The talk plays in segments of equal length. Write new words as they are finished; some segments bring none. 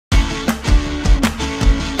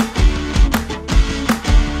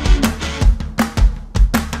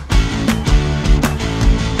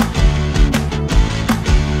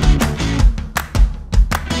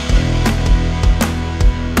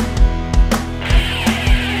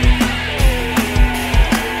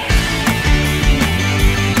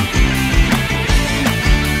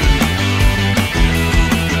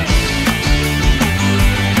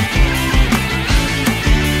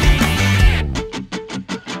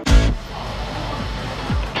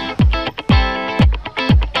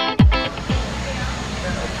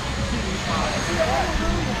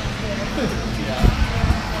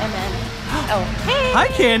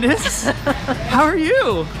Candice. How are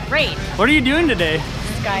you? Great. What are you doing today?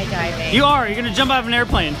 Skydiving. You are? You're gonna jump out of an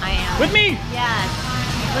airplane? I am. With me? Yes.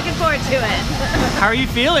 Looking forward to it. How are you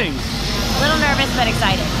feeling? A little nervous, but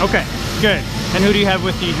excited. Okay, good. And who do you have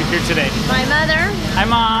with you here today? My mother. Hi,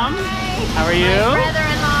 Mom. Hi. How are you? My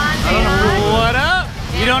brother-in-law. What up?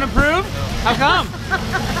 Yeah. You don't approve? How come?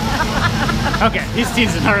 Okay, he's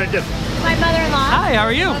teasing. All right, good. My mother-in-law. Hi, how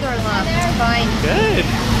are you? Mother-in-law. They're fine. Good.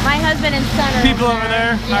 My husband and son are People over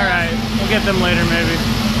there? Yeah. All right, we'll get them later maybe.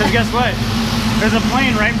 Because guess what? There's a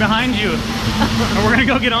plane right behind you. And we're gonna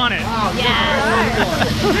go get on it.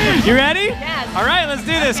 Yes. You ready? Yes. All right, let's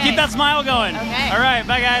do this. Okay. Keep that smile going. Okay. All right,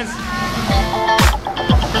 bye guys.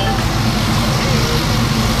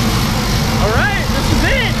 All right, this is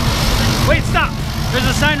it. Wait, stop. There's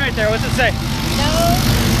a sign right there. What's it say? No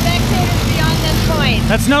spectators beyond this point.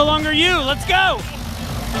 That's no longer you. Let's go.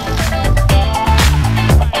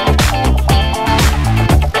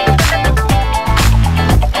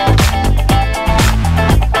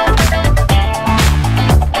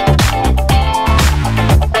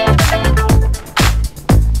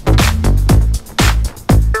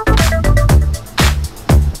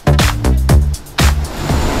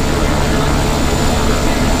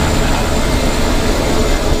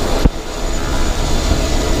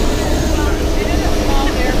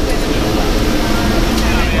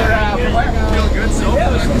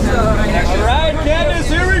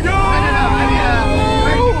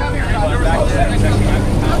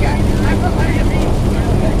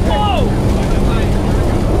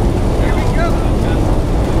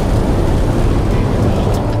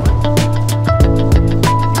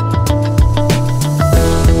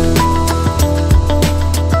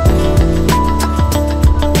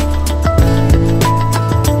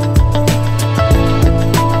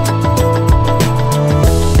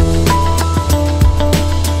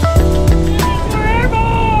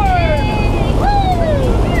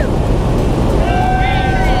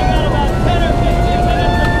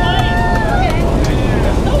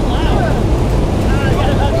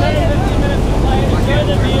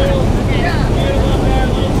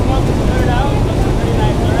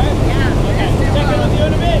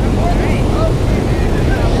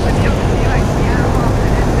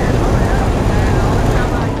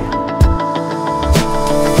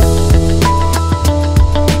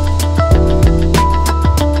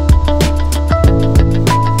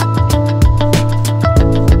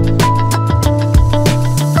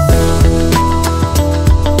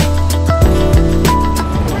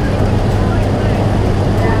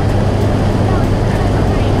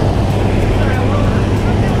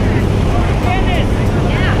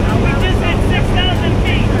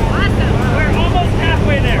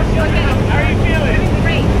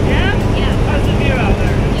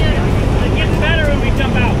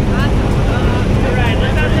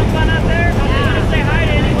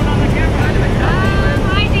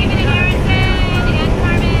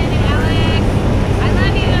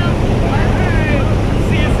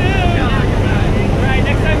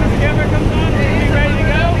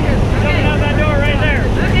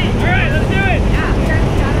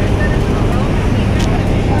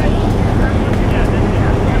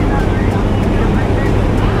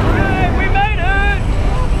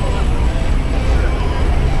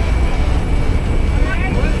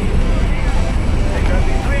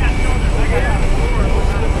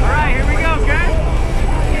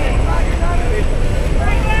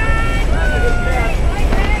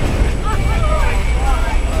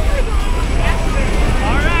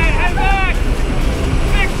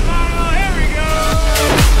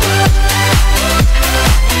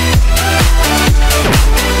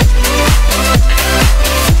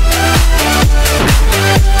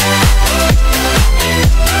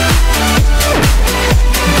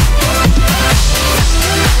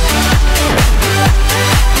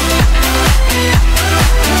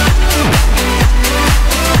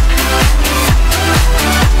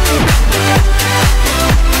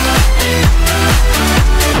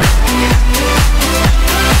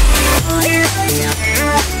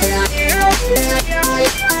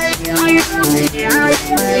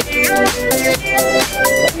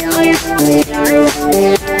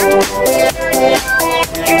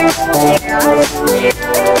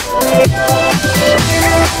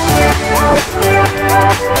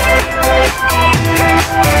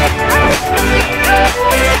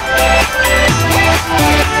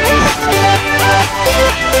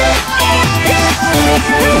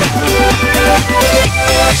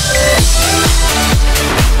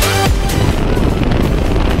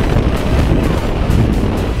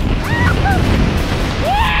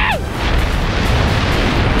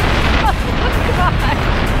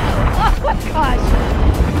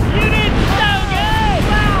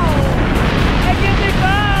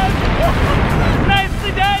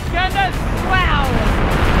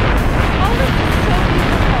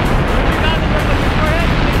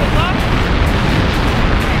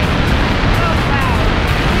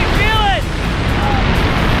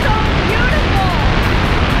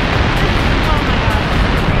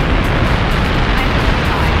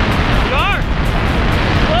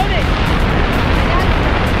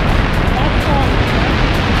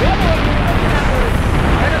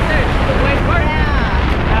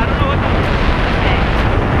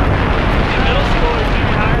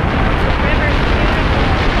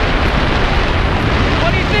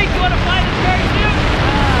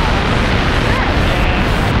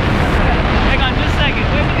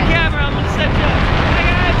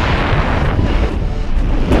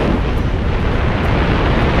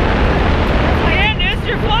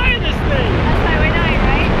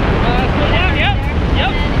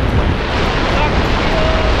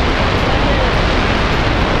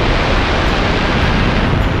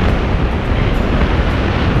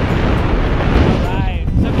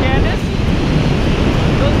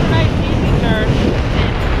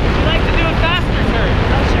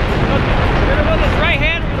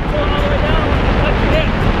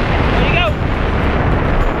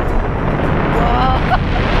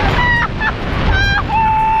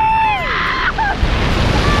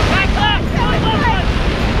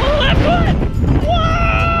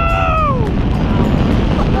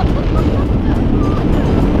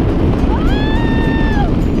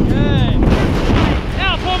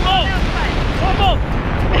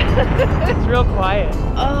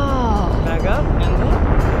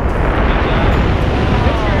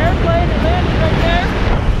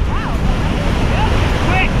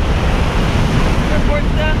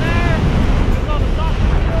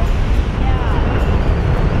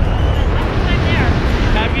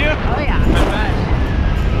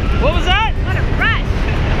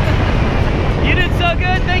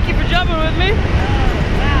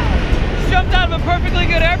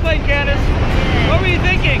 good airplane, Candice. What were you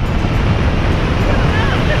thinking?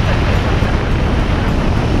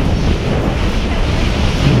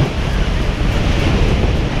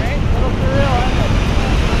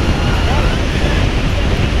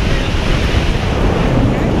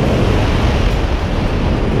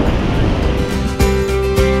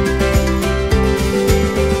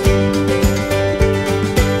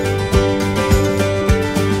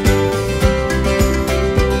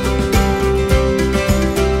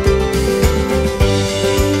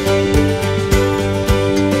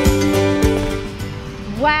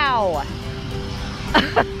 Wow.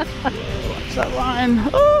 Watch that line.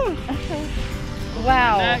 Ooh.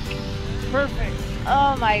 Wow. Neck. Perfect.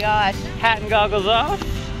 Oh my gosh. Hat and goggles off.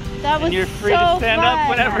 That was And you're free so to stand fun. up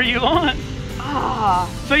whenever you want. Ah,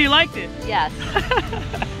 So you liked it? yes.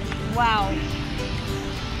 Wow.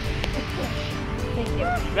 Thank you.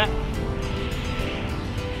 Yeah.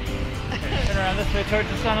 Okay, turn around this way towards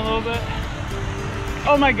the sun a little bit.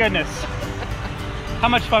 Oh my goodness. How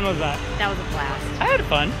much fun was that? That was a blast. I had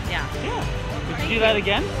fun. Yeah. Yeah. Would you do that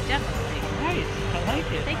again? Definitely. Nice. I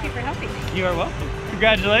like it. Thank you for helping me. You are welcome.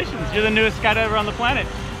 Congratulations. You're the newest skydiver on the planet.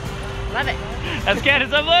 Love it. That's Kandice.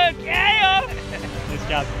 Look. Yeah. Nice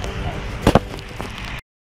job.